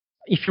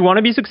if you want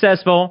to be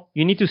successful,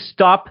 you need to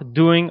stop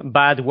doing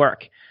bad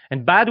work.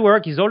 And bad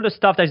work is all the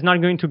stuff that is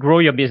not going to grow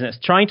your business.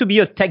 Trying to be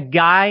a tech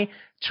guy,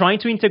 trying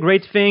to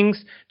integrate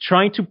things,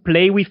 trying to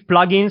play with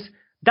plugins,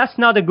 that's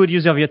not a good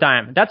use of your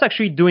time. That's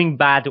actually doing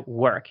bad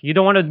work. You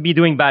don't want to be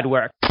doing bad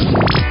work.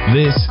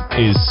 This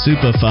is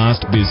Super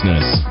Fast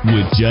Business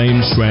with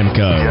James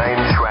Schramko.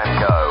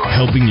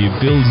 Helping you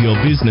build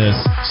your business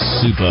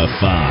super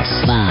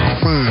fast.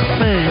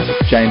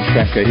 James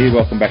Schramko here.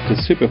 Welcome back to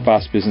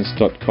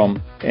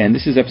superfastbusiness.com. And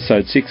this is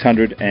episode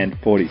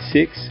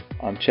 646.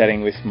 I'm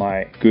chatting with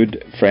my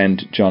good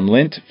friend John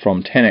Lint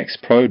from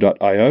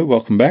 10xpro.io.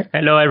 Welcome back.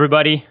 Hello,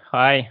 everybody.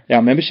 Hi.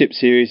 Our membership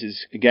series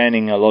is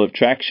gaining a lot of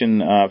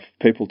traction.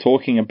 People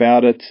talking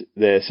about it.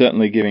 They're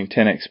certainly giving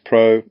 10x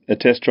Pro a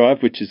test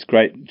drive, which is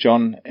great,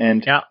 John.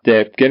 And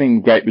they're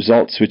getting great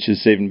results, which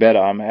is even better.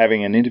 I'm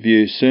having an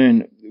interview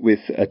soon with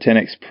a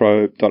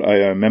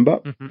 10xpro.io member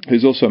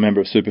who's also a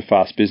member of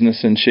Superfast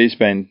Business, and she's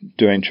been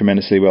doing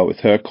tremendously well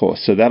with her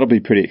course. So that'll be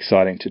pretty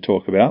exciting to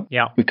talk about.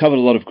 Yeah. We've covered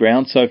a lot of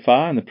ground so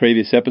far in the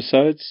previous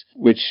episodes,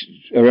 which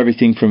are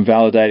everything from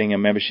validating a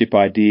membership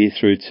idea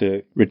through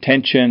to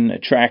retention,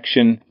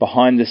 attraction,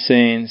 behind the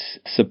scenes,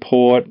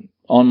 support,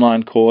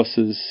 online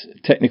courses,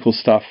 technical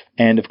stuff.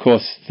 And of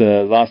course,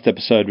 the last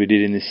episode we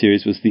did in this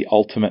series was the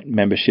ultimate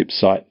membership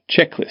site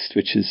checklist,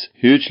 which is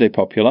hugely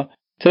popular.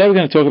 Today we're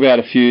going to talk about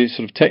a few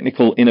sort of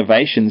technical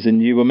innovations,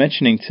 and you were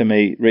mentioning to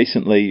me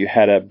recently you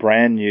had a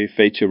brand new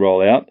feature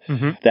rollout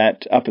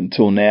that up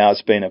until now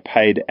has been a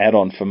paid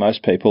add-on for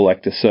most people,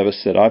 like the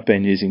service that I've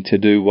been using to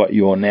do what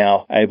you're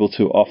now able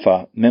to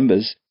offer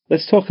members.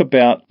 Let's talk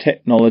about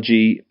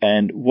technology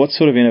and what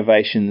sort of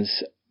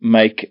innovations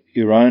make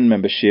your own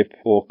membership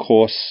or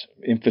course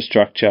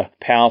infrastructure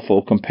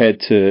powerful compared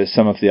to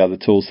some of the other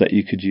tools that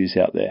you could use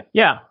out there.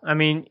 Yeah, I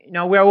mean,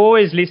 we're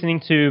always listening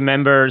to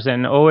members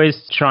and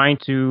always trying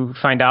to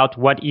find out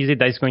what is it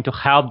that is going to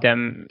help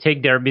them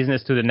take their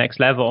business to the next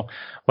level.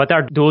 What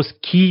are those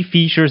key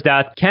features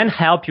that can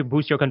help you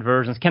boost your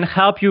conversions, can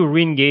help you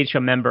re-engage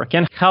your member,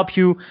 can help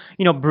you,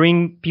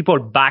 bring people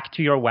back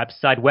to your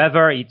website,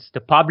 whether it's the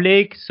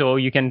public, so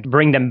you can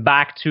bring them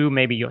back to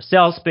maybe your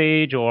sales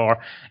page or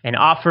an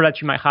offer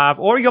that you might have,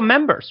 or your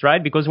members,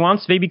 right? Because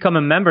once they become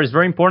a member, it's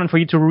very important for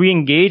you to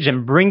re-engage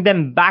and bring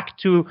them back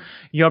to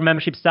your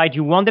membership site.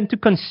 You want them to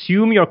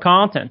consume your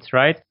content,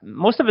 right?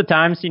 Most of the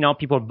times,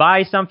 people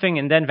buy something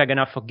and then they're going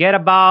to forget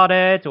about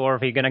it or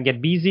they're going to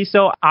get busy.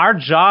 So our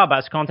job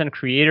as content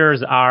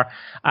creators,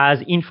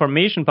 as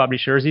information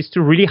publishers, is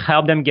to really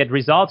help them get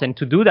results. And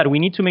to do that, we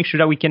need to make sure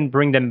that we can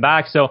bring them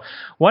back. So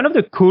one of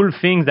the cool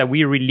things that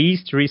we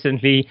released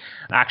recently,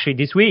 actually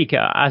this week,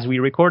 as we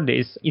record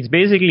this, it's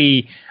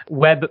basically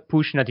web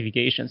push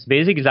notifications.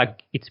 Basically,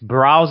 it's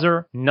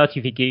browser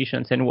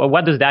notifications. And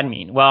what does that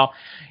mean? Well,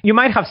 you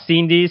might have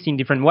seen this in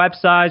different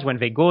websites. When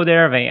they go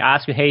there, they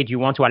ask you, hey, do you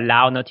want to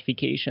allow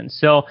notifications?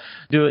 So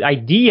the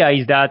idea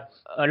is that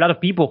a lot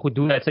of people who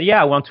do that say, yeah,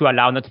 I want to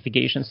allow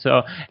notifications.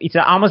 So it's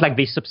almost like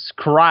they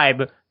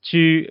subscribe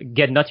to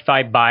get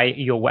notified by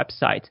your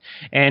website.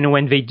 And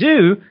when they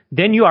do,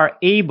 then you are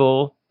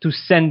able to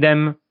send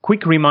them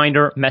quick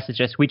reminder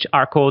messages, which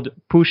are called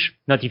push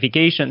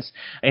notifications.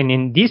 And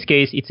in this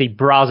case, it's a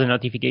browser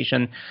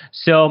notification.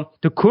 So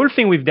the cool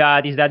thing with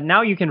that is that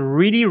now you can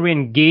really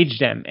re-engage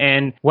them.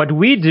 And what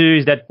we do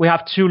is that we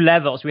have two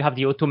levels. We have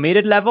the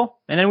automated level,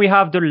 and then we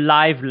have the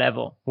live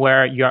level,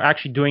 where you're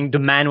actually doing the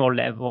manual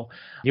level.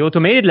 The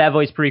automated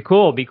level is pretty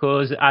cool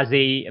because as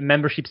a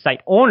membership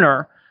site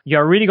owner,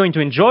 you're really going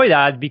to enjoy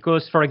that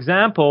because, for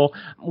example,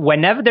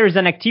 whenever there is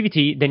an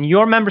activity, then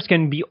your members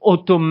can be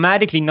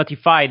automatically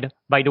notified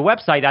by the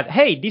website that,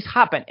 hey, this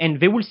happened. And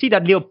they will see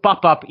that little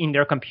pop-up in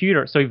their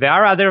computer. So if they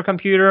are at their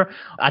computer,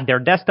 at their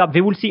desktop, they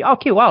will see,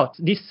 okay, wow,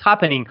 this is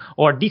happening,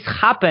 or this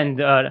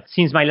happened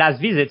since my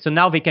last visit. So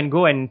now they can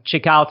go and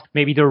check out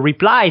maybe the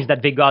replies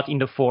that they got in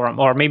the forum,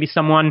 or maybe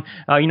someone,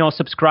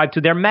 subscribed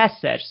to their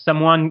message.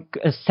 Someone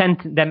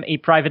sent them a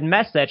private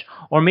message,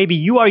 or maybe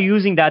you are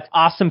using that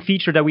awesome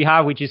feature that we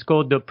have, which is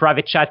called the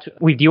private chat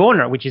with the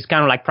owner, which is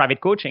kind of like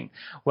private coaching.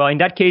 Well, in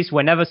that case,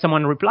 whenever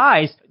someone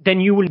replies, then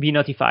you will be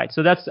notified.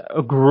 So that's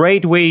a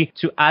great way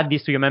to add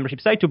this to your membership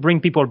site to bring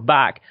people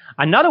back.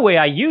 Another way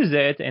I use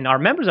it, and our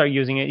members are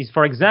using it, is,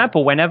 for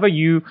example, whenever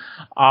you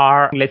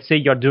are, let's say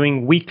you're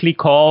doing weekly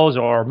calls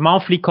or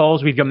monthly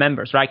calls with your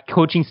members, right?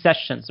 Coaching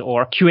sessions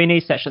or Q&A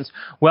sessions.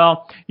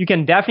 Well, you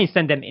can definitely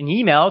send them an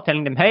email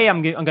telling them, hey,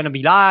 I'm going to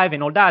be live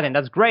and all that, and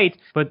that's great.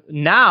 But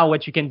now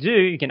what you can do,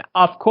 you can,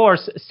 of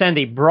course, send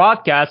a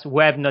broadcast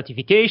web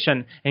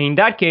notification. And in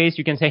that case,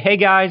 you can say, hey,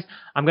 guys,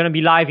 I'm going to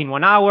be live in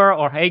 1 hour,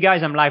 or hey,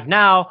 guys, I'm live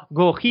now,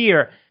 go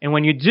here. And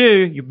when you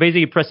do, you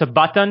basically press a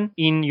button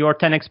in your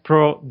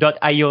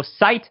 10xpro.io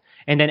site,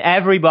 and then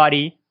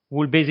everybody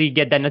will basically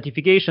get that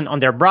notification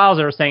on their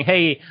browser saying,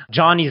 hey,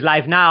 John is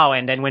live now.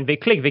 And then when they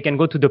click, they can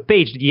go to the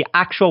page, the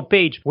actual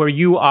page where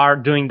you are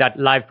doing that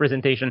live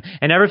presentation.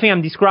 And everything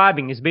I'm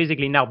describing is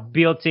basically now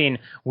built in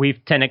with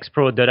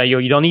 10xpro.io.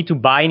 You don't need to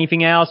buy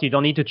anything else. You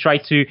don't need to try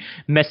to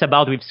mess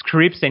about with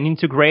scripts and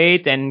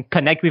integrate and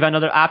connect with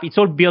another app. It's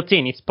all built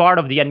in. It's part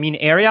of the admin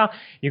area.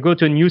 You go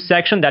to a new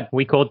section that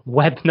we call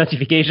web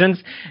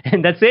notifications,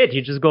 and that's it.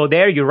 You just go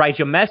there, you write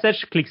your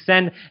message, click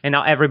send, and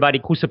now everybody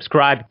who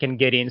subscribed can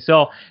get in.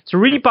 So it's a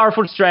really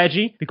powerful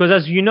strategy because,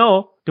 as you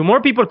know, the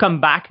more people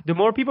come back, the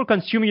more people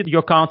consume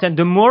your content,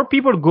 the more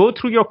people go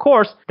through your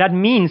course. That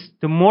means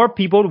the more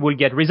people will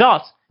get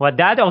results. What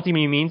that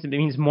ultimately means, it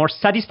means more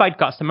satisfied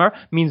customer,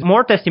 means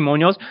more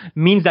testimonials,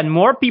 means that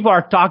more people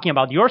are talking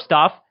about your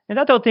stuff. And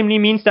that ultimately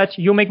means that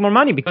you make more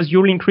money because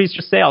you'll increase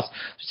your sales.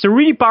 It's a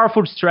really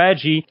powerful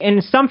strategy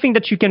and something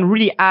that you can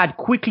really add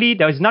quickly.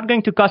 That is not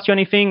going to cost you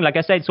anything. Like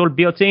I said, it's all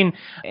built in,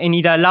 and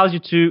it allows you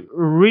to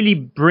really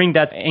bring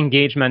that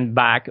engagement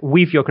back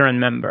with your current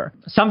member.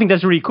 Something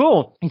that's really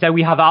cool is that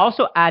we have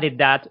also added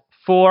that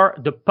for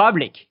the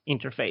public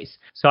interface.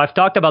 So I've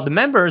talked about the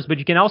members, but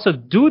you can also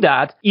do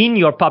that in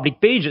your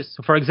public pages.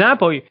 So for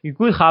example, you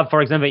could have,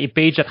 for example, a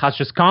page that has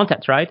just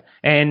content, right?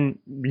 And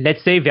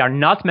let's say they are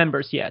not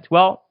members yet.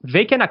 Well,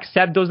 they can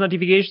accept those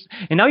notifications.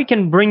 And now you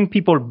can bring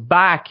people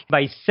back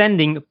by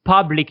sending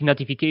public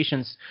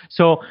notifications.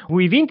 So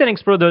within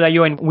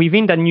 10xpro.io and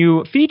within the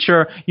new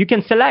feature, you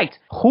can select,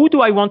 who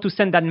do I want to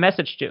send that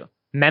message to?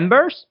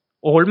 Members?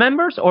 All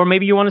members? Or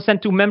maybe you want to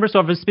send to members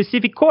of a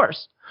specific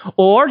course?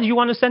 Or do you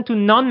want to send to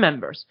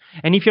non-members?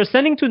 And if you're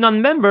sending to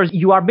non-members,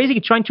 you are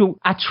basically trying to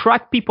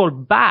attract people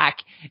back.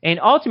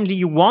 And ultimately,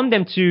 you want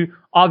them to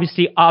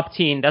obviously opt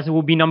in. That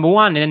will be number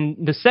one. And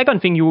the second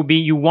thing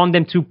you want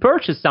them to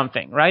purchase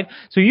something, right?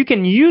 So you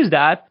can use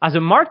that as a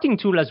marketing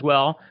tool as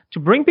well to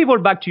bring people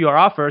back to your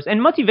offers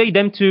and motivate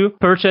them to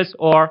purchase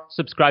or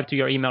subscribe to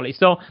your email list.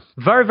 So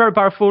very, very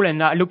powerful.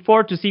 And I look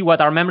forward to see what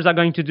our members are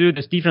going to do,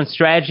 the different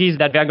strategies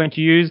that they're going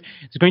to use.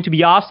 It's going to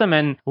be awesome.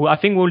 And I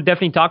think we'll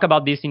definitely talk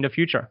about this in the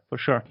future for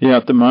sure. Yeah,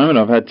 at the moment,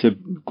 I've had to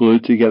glue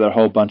together a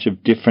whole bunch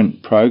of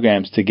different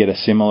programs to get a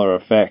similar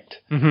effect.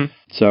 Mm-hmm.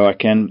 So I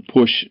can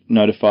push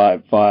notify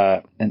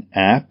via an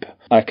app.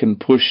 I can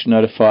push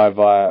notify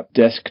via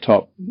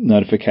desktop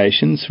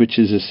notifications, which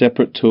is a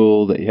separate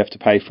tool that you have to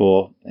pay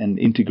for and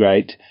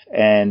integrate.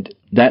 And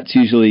that's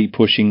usually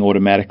pushing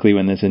automatically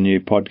when there's a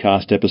new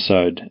podcast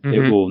episode. Mm-hmm.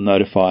 It will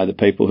notify the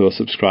people who are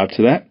subscribed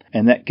to that.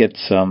 And that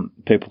gets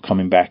people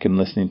coming back and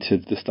listening to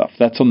the stuff.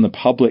 That's on the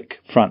public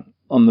front.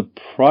 On the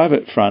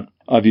private front,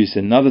 I've used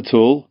another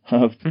tool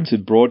to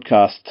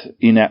broadcast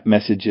in-app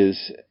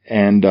messages,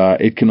 and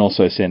it can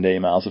also send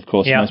emails. Of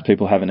course, most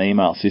people have an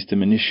email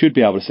system, and you should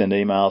be able to send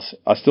emails.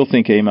 I still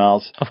think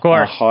emails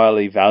are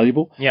highly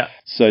valuable. Yeah.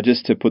 So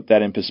just to put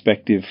that in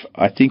perspective,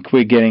 I think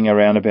we're getting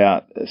around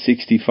about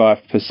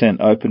 65%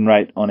 open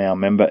rate on our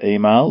member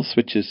emails,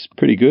 which is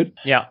pretty good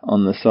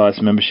on the size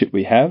membership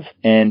we have.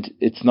 And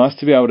it's nice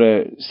to be able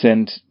to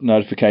send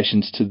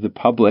notifications to the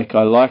public.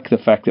 I like the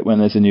fact that when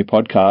there's a new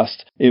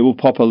podcast, it will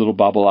pop a little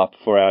bubble up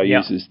for our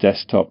users'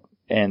 desktop,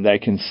 and they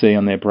can see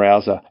on their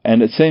browser.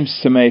 And it seems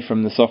to me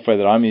from the software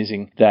that I'm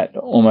using that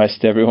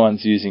almost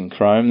everyone's using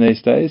Chrome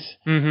these days.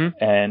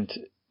 Mm-hmm. And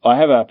I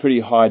have a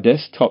pretty high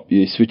desktop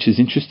use, which is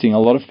interesting. A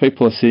lot of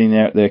people are sitting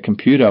there at their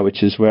computer,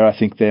 which is where I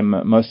think they're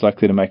most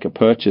likely to make a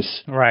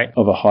purchase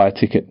of a higher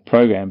ticket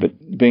program. But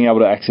being able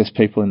to access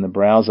people in the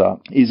browser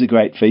is a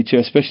great feature,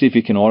 especially if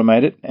you can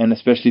automate it, and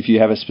especially if you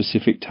have a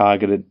specific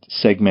targeted,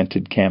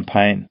 segmented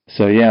campaign.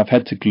 So I've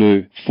had to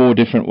glue 4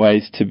 different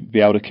ways to be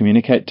able to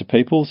communicate to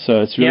people.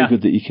 So it's really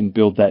good that you can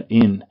build that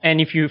in.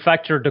 And if you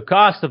factor the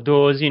cost of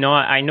those,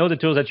 I know the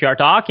tools that you are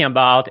talking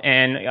about,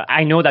 and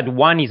I know that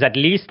one is at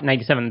least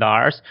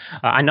 $97.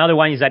 Another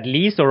one is at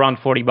least around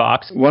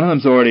 $40. One of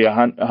them's already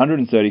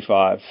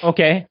 $135.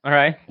 Okay, all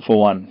right. For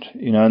one,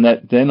 and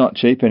that they're not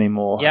cheap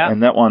anymore. Yeah.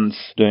 And that one's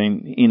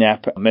doing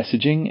in-app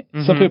messaging.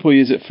 Mm-hmm. Some people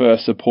use it for a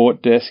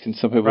support desk, and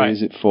some people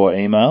use it for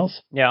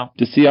emails. Yeah.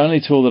 It's the only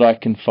tool that I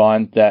can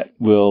find that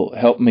will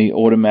help me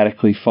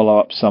automatically follow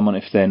up someone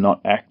if they're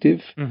not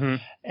active. Mm-hmm.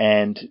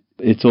 And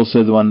it's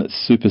also the one that's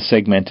super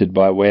segmented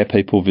by where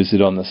people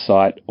visit on the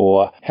site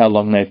or how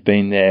long they've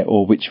been there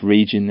or which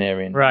region they're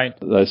in. Right.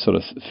 Those sort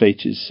of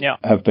features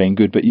have been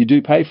good. But you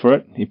do pay for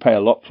it. You pay a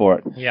lot for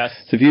it. Yes.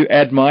 So if you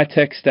add my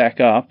tech stack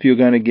up, you're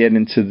going to get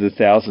into the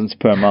thousands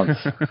per month.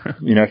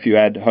 If you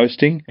add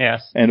hosting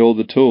and all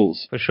the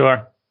tools. For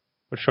sure.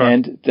 For sure.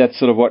 And that's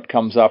sort of what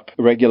comes up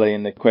regularly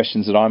in the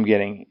questions that I'm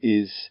getting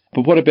is,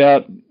 but what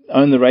about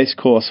own the race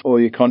course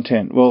or your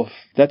content? Well,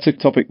 that's a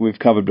topic we've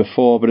covered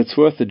before, but it's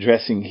worth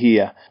addressing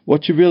here.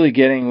 What you're really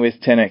getting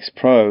with 10X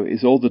Pro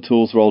is all the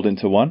tools rolled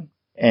into one,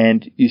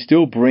 and you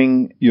still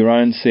bring your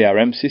own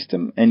CRM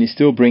system and you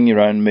still bring your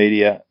own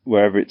media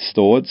wherever it's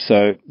stored.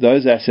 So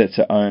those assets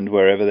are owned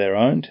wherever they're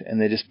owned, and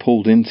they're just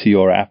pulled into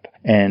your app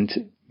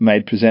and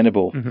made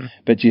presentable. Mm-hmm.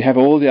 But you have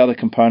all the other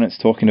components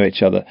talking to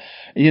each other.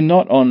 You're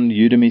not on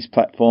Udemy's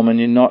platform and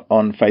you're not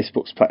on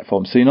Facebook's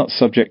platform, so you're not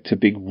subject to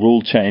big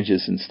rule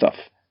changes and stuff.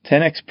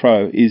 10X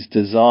Pro is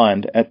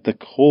designed at the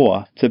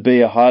core to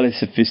be a highly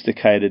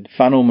sophisticated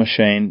funnel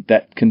machine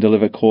that can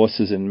deliver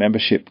courses and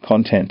membership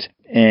content.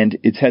 And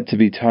it's had to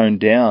be toned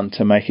down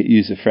to make it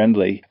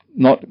user-friendly,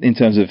 not in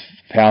terms of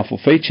powerful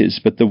features,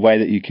 but the way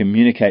that you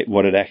communicate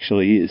what it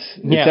actually is.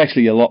 Yeah. It's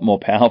actually a lot more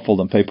powerful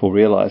than people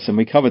realize. And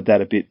we covered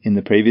that a bit in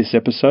the previous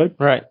episode.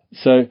 Right.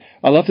 So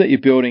I love that you're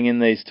building in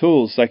these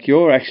tools. Like,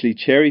 you're actually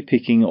cherry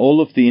picking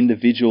all of the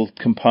individual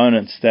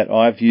components that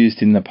I've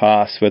used in the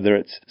past, whether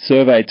it's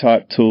survey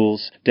type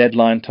tools,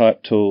 deadline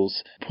type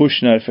tools,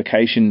 push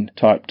notification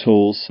type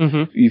tools.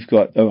 Mm-hmm. You've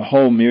got a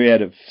whole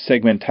myriad of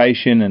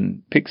segmentation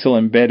and pixel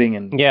embedding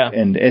and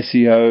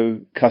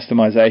SEO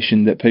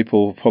customization that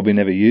people probably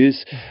never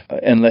use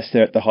unless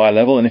they're at the high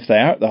level. And if they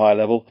are at the high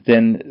level,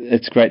 then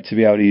it's great to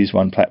be able to use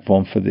one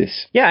platform for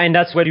this. Yeah, and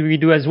that's what we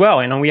do as well.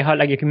 And we have,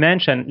 like you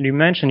mentioned,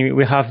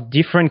 we have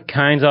different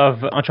kinds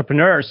of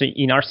entrepreneurs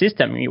in our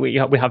system. We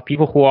have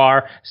people who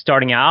are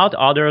starting out,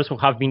 others who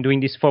have been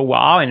doing this for a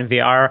while, and they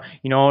are,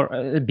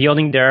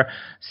 building their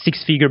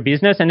six-figure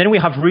business. And then we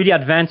have really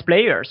advanced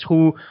players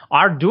who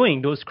are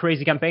doing those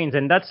crazy campaigns.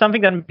 And that's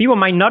something that people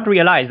might not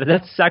realize, but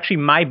that's actually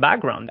my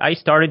background. I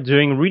started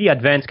doing really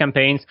advanced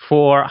campaigns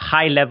for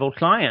high-level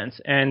clients,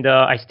 and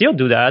I still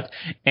do that.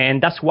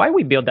 And that's why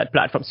we built that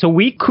platform. So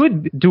we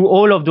could do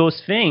all of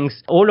those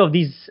things, all of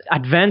these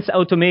advanced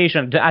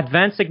automation, the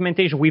advanced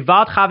segmentation,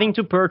 without having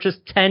to purchase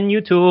 10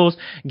 new tools,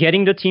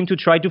 getting the team to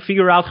try to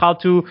figure out how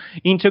to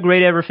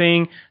integrate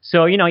everything.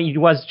 So, it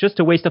was just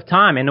a waste of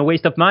time and a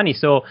waste of money.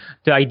 So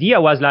the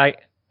idea was like,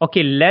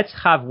 okay, let's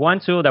have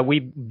one tool that we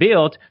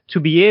built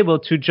to be able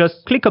to just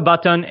click a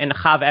button and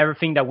have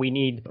everything that we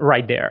need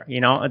right there.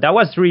 That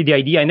was really the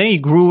idea. And then it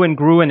grew and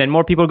grew, and then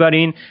more people got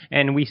in,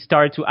 and we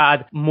started to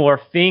add more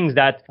things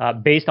that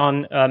based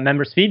on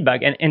members'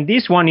 feedback. And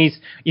this one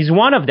is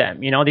one of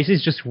them. This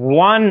is just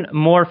one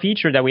more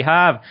feature that we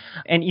have.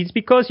 And it's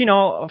because,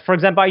 for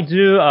example, I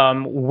do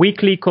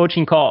weekly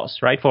coaching calls,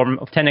 right, for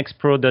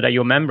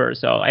 10xpro.io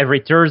members. So every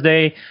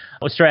Thursday,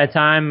 Australia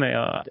time,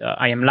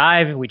 I am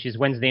live, which is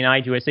Wednesday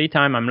night USA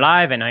time. I'm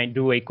live, and I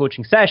do a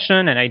coaching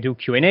session, and I do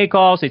Q&A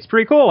calls. It's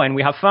pretty cool, and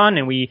we have fun,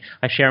 and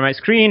I share my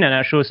screen, and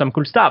I show some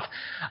cool stuff.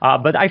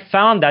 But I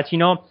found that,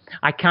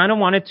 I kind of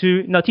wanted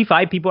to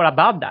notify people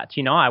about that.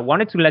 I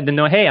wanted to let them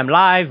know, hey, I'm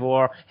live,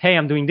 or hey,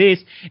 I'm doing this.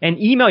 And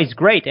email is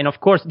great. And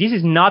of course, this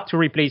is not to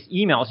replace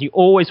emails. You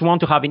always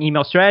want to have an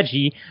email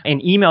strategy,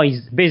 and email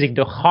is basically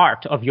the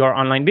heart of your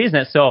online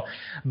business. So,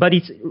 but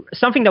it's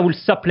something that will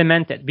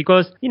supplement it,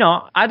 because,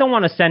 I don't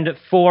want to send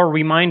 4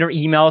 reminder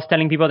emails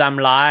telling people that I'm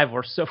live,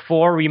 or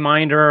 4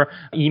 reminder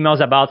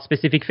emails about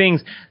specific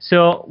things.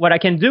 So what I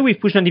can do with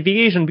push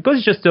notification, because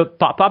it's just a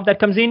pop-up that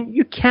comes in,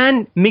 you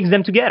can mix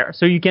them together.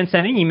 So you can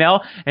send an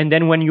email, and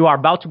then when you are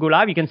about to go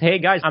live, you can say, hey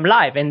guys, I'm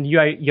live, and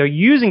you're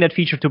using that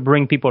feature to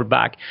bring people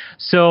back.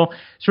 So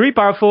it's really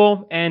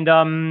powerful. And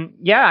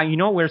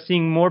we're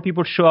seeing more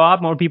people show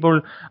up, more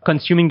people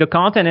consuming the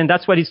content, and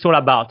that's what it's all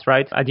about,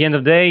 right? At the end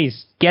of the day,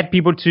 is get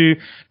people to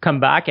come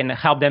back and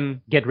help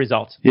them get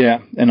results. Yeah,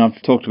 and I've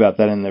talked about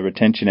that in the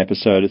retention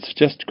episode. It's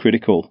just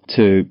critical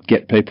to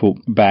get people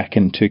back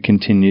and to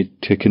continue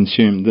to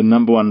consume. The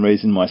number one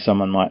reason why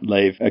someone might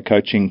leave a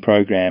coaching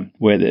program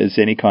where there's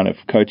any kind of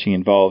coaching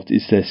involved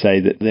is to say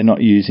that they're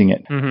not using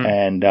it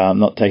and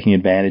not taking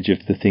advantage of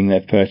the thing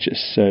they've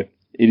purchased. So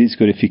it is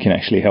good if you can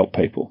actually help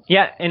people.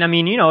 Yeah, and I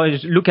mean,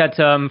 look at,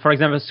 for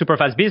example,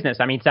 Superfast Business.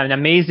 I mean, it's an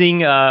amazing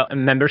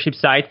membership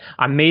site,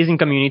 amazing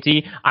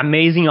community,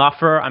 amazing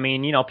offer. I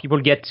mean,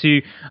 people get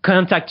to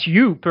contact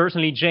you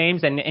personally,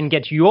 James, and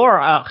get your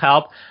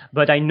help.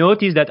 But I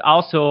noticed that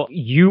also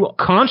you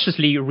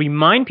consciously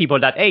remind people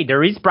that, hey,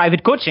 there is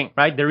private coaching,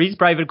 right? There is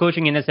private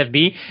coaching in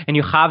SFB, and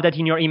you have that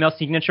in your email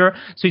signature.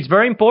 So it's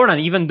very important,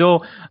 even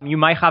though you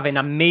might have an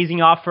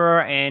amazing offer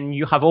and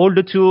you have all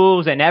the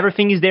tools and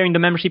everything is there in the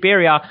membership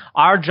area.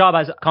 Our job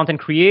as content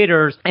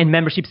creators and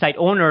membership site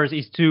owners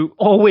is to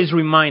always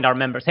remind our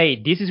members, hey,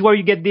 this is where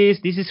you get this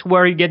is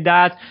where you get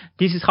that,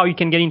 this is how you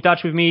can get in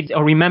touch with me,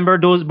 or remember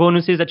those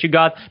bonuses that you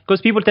got, because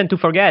people tend to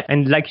forget.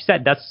 And like you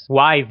said, that's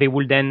why they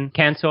will then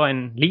cancel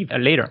and leave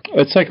later.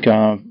 It's like,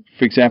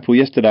 for example,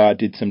 yesterday I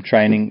did some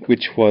training,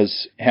 which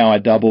was how I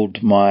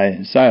doubled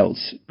my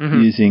sales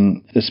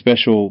using a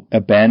special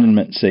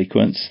abandonment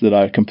sequence that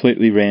I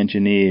completely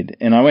re-engineered.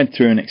 And I went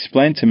through and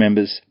explained to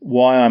members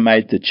why I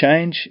made the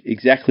change,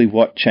 exactly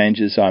what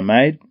changes I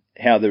made,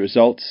 how the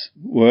results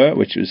were,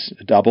 which was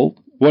a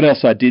double, what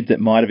else I did that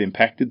might have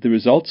impacted the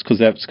results, because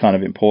that's kind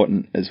of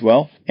important as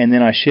well. And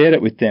then I shared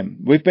it with them.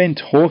 We've been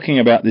talking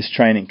about this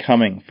training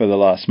coming for the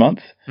last month.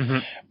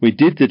 We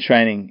did the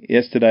training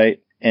yesterday,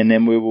 and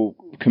then we will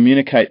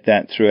communicate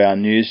that through our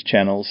news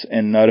channels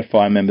and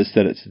notify members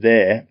that it's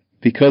there.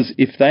 Because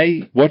if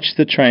they watch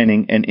the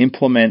training and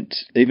implement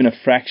even a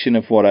fraction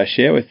of what I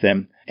share with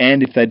them,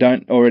 and if they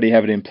don't already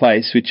have it in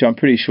place, which I'm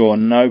pretty sure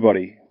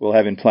nobody will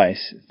have in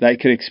place, they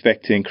could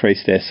expect to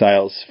increase their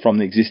sales from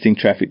the existing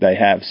traffic they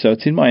have. So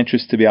it's in my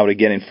interest to be able to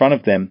get in front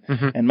of them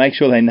and make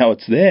sure they know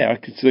it's there.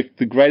 It's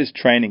the greatest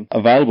training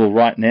available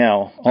right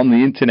now on the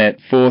internet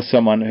for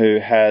someone who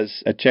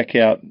has a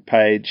checkout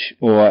page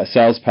or a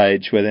sales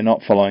page where they're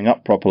not following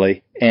up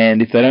properly.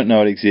 And if they don't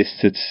know it exists,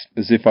 it's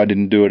as if I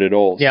didn't do it at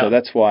all. Yeah. So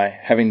that's why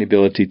having the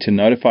ability to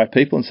notify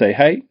people and say,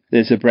 hey,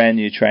 there's a brand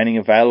new training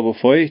available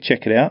for you.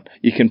 Check it out.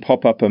 You can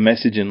pop up a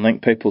message and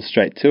link people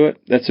straight to it.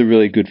 That's a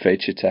really good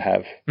feature to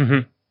have.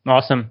 Mm-hmm.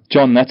 Awesome.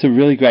 John, that's a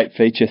really great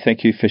feature.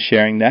 Thank you for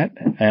sharing that.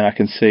 And I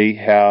can see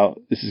how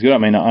this is good. I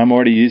mean, I'm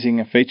already using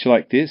a feature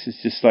like this.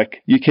 It's just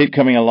like you keep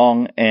coming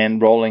along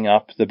and rolling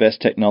up the best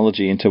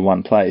technology into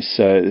one place.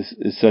 So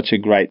it's such a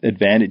great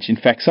advantage. In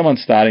fact, someone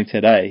starting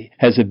today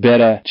has a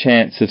better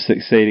chance of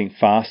succeeding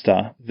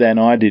faster than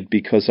I did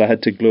because I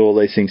had to glue all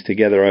these things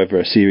together over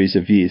a series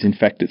of years. In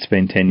fact, it's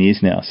been 10 years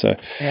now. So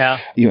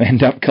you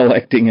end up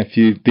collecting a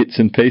few bits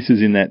and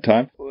pieces in that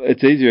time.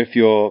 It's easier if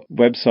your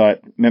website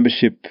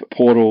membership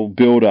portal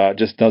builder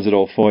just does it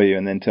all for you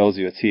and then tells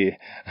you it's here,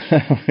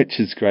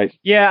 which is great.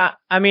 Yeah.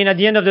 I mean, at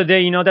the end of the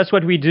day, that's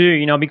what we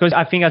do, because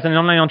I think as an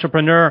online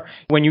entrepreneur,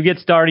 when you get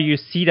started, you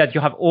see that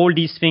you have all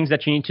these things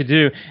that you need to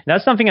do.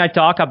 That's something I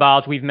talk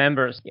about with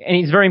members. And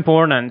it's very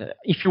important.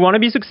 If you want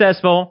to be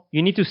successful,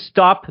 you need to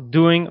stop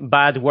doing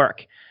bad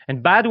work.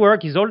 And bad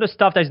work is all the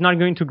stuff that is not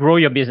going to grow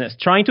your business.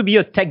 Trying to be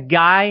a tech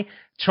guy,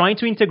 trying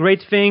to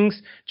integrate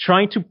things,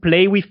 trying to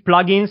play with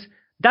plugins.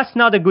 That's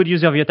not a good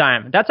use of your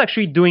time. That's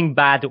actually doing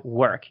bad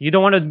work. You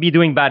don't want to be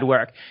doing bad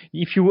work.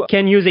 If you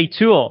can use a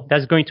tool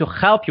that's going to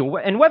help you,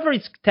 and whether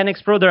it's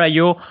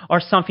 10xpro.io or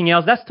something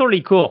else, that's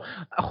totally cool.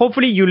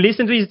 Hopefully you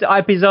listen to this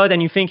episode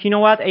and you think, you know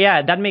what?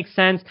 Yeah, that makes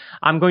sense.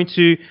 I'm going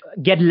to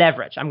get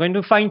leverage. I'm going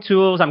to find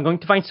tools. I'm going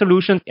to find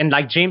solutions. And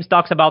like James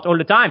talks about all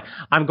the time,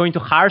 I'm going to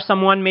hire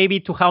someone maybe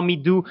to help me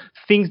do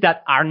things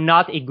that are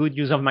not a good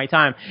use of my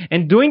time.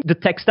 And doing the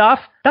tech stuff,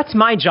 that's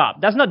my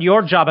job. That's not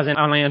your job as an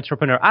online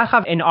entrepreneur. I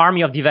have an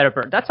army of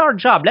developers. That's our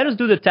job. Let us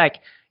do the tech.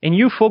 And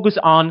you focus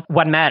on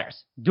what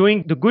matters,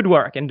 doing the good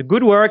work. And the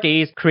good work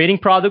is creating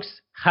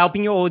products,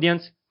 helping your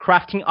audience,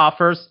 crafting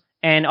offers,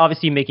 and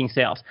obviously making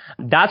sales.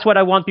 That's what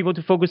I want people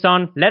to focus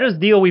on. Let us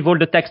deal with all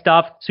the tech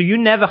stuff so you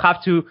never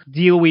have to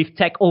deal with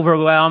tech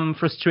overwhelm,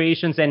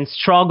 frustrations, and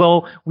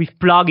struggle with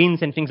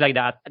plugins and things like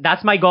that.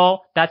 That's my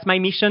goal. That's my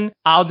mission.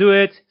 I'll do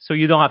it so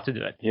you don't have to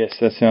do it. Yes,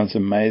 that sounds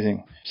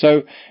amazing.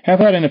 So how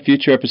about in a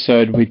future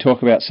episode we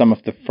talk about some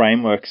of the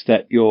frameworks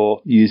that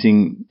you're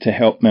using to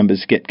help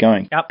members get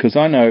going? Because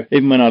I know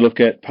even when I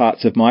look at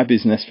parts of my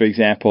business, for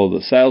example,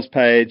 the sales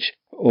page,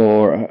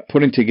 or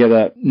putting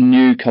together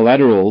new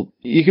collateral,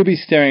 you could be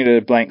staring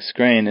at a blank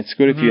screen. It's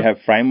good if you have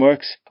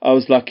frameworks. I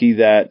was lucky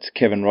that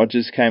Kevin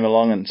Rogers came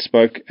along and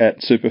spoke at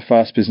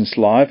Superfast Business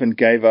Live and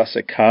gave us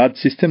a card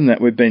system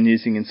that we've been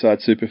using inside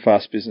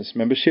Superfast Business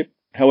membership.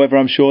 However,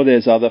 I'm sure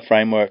there's other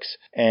frameworks,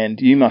 and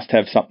you must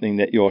have something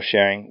that you're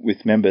sharing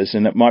with members,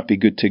 and it might be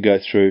good to go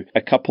through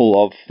a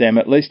couple of them,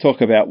 at least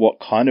talk about what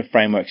kind of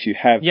frameworks you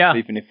have,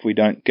 even if we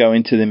don't go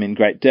into them in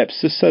great depth,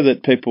 just so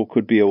that people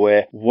could be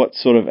aware what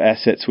sort of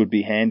assets would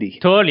be handy.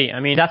 Totally.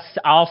 I mean, that's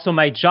also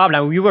my job.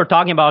 Now, we were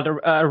talking about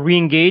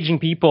re-engaging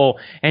people,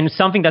 and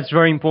something that's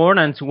very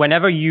important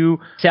whenever you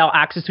sell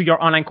access to your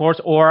online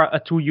course or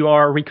to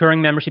your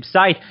recurring membership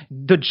site,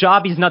 the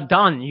job is not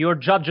done. Your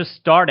job just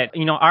started.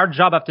 Our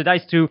job after that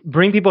is to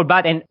bring people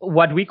back and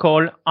what we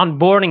call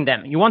onboarding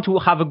them. You want to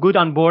have a good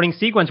onboarding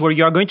sequence where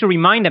you're going to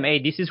remind them,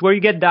 hey, this is where you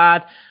get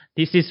that.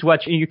 This is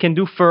what you can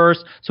do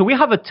first. So we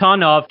have a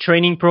ton of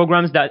training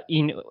programs that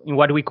in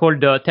what we call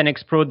the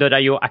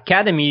 10xpro.io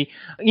Academy,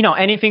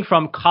 anything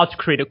from how to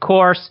create a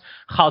course,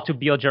 how to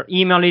build your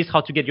email list, how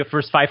to get your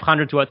first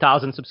 500 to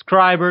 1,000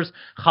 subscribers,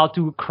 how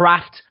to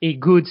craft a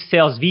good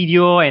sales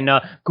video and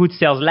a good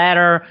sales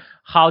letter,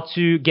 how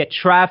to get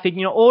traffic,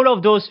 all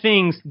of those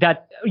things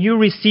that you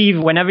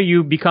receive whenever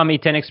you become a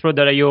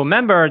 10xpro.io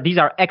member. These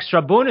are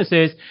extra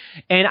bonuses,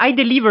 and I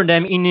deliver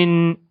them in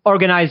an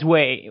organized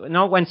way.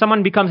 When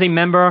someone becomes a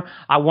member,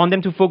 I want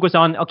them to focus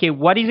on, okay,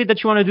 what is it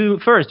that you want to do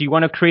first? Do you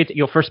want to create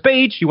your first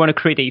page? Do you want to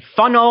create a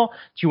funnel?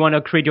 Do you want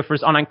to create your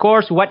first online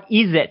course? What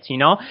is it,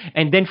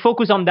 And then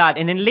focus on that.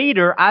 And then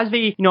later, as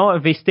they,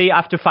 if they stay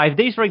after 5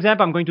 days, for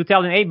example, I'm going to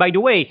tell them, hey, by the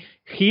way,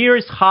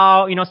 here's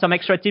how, some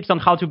extra tips on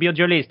how to build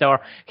your list, or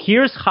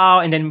here's how,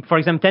 and then, for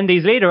example, 10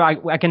 days later,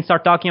 I can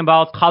start talking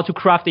about how to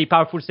craft a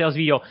powerful sales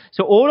video.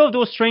 So all of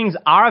those things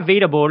are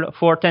available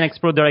for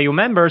 10xpro.io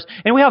members,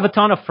 and we have a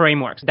ton of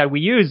frameworks that we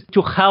use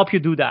to help you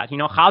do that.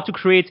 How to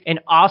create an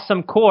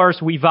awesome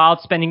course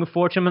without spending a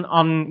fortune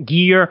on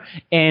gear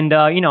and,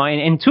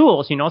 and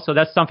tools, so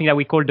that's something that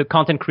we call the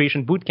content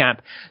creation bootcamp.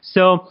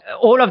 So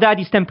all of that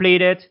is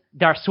templated.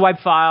 There are swipe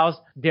files,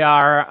 there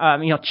are,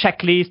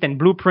 checklists and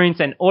blueprints,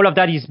 and all of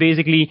that is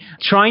basically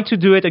trying to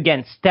do it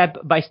again, step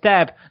by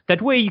step.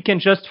 That way you can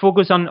just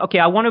focus on, okay,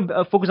 I want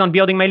to focus on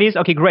building my list.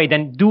 Okay, great.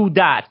 Then do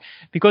that.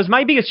 Because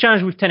my biggest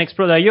challenge with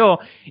 10xpro.io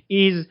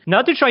is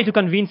not to try to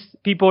convince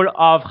people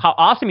of how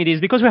awesome it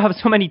is, because we have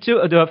so many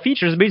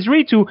features, but it's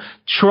really to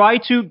try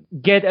to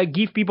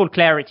give people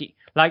clarity.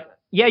 Like,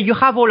 yeah, you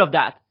have all of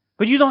that,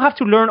 but you don't have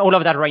to learn all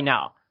of that right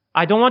now.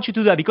 I don't want you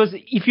to do that, because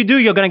if you do,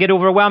 you're going to get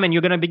overwhelmed and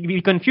you're going to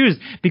be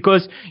confused,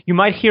 because you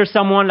might hear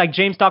someone like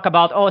James talk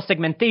about,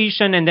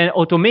 segmentation and then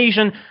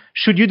automation.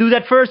 Should you do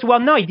that first? Well,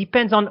 no, it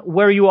depends on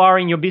where you are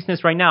in your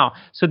business right now.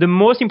 So the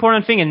most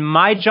important thing, and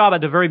my job at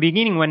the very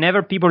beginning,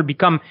 whenever people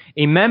become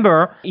a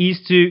member,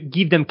 is to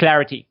give them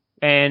clarity.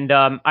 And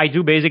I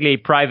do basically a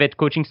private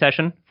coaching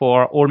session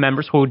for all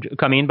members who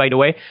come in, by the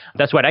way.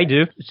 That's what I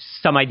do.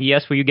 Some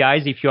ideas for you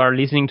guys if you are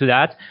listening to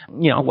that,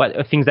 what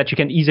things that you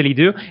can easily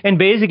do. And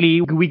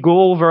basically, we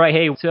go over,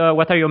 hey, so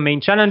what are your main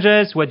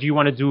challenges? What do you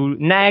want to do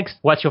next?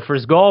 What's your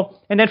first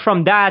goal? And then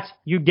from that,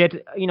 you get,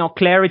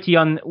 clarity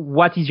on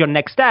what is your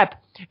next step.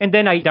 And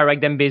then I direct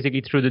them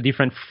basically through the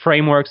different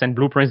frameworks and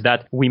blueprints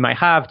that we might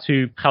have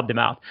to help them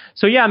out.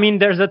 So yeah,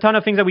 there's a ton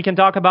of things that we can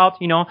talk about,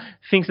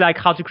 things like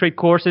how to create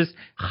courses,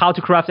 how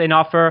to craft an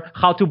offer,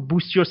 how to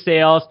boost your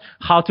sales,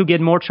 how to get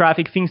more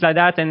traffic, things like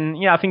that.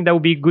 And yeah, I think that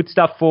would be good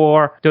stuff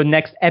for the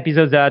next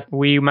episodes that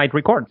we might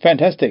record.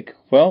 Fantastic.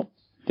 Well,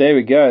 there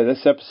we go.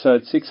 That's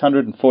episode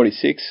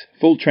 646.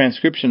 Full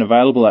transcription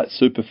available at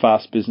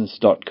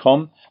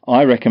superfastbusiness.com.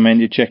 I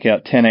recommend you check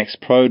out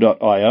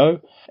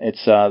 10xpro.io.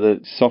 It's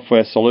the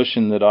software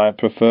solution that I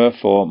prefer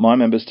for my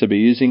members to be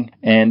using.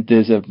 And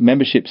there's a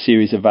membership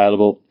series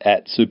available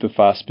at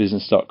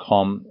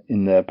superfastbusiness.com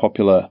in the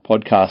popular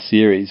podcast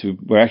series.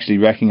 We're actually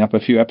racking up a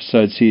few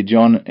episodes here,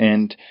 John,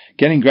 and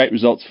getting great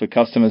results for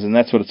customers. And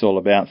that's what it's all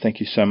about. Thank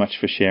you so much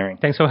for sharing.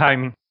 Thanks for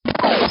having me.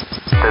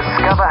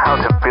 Discover how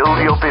to build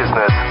your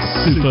business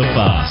super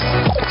fast.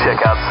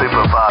 Check out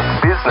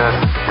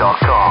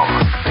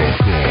superfastbusiness.com.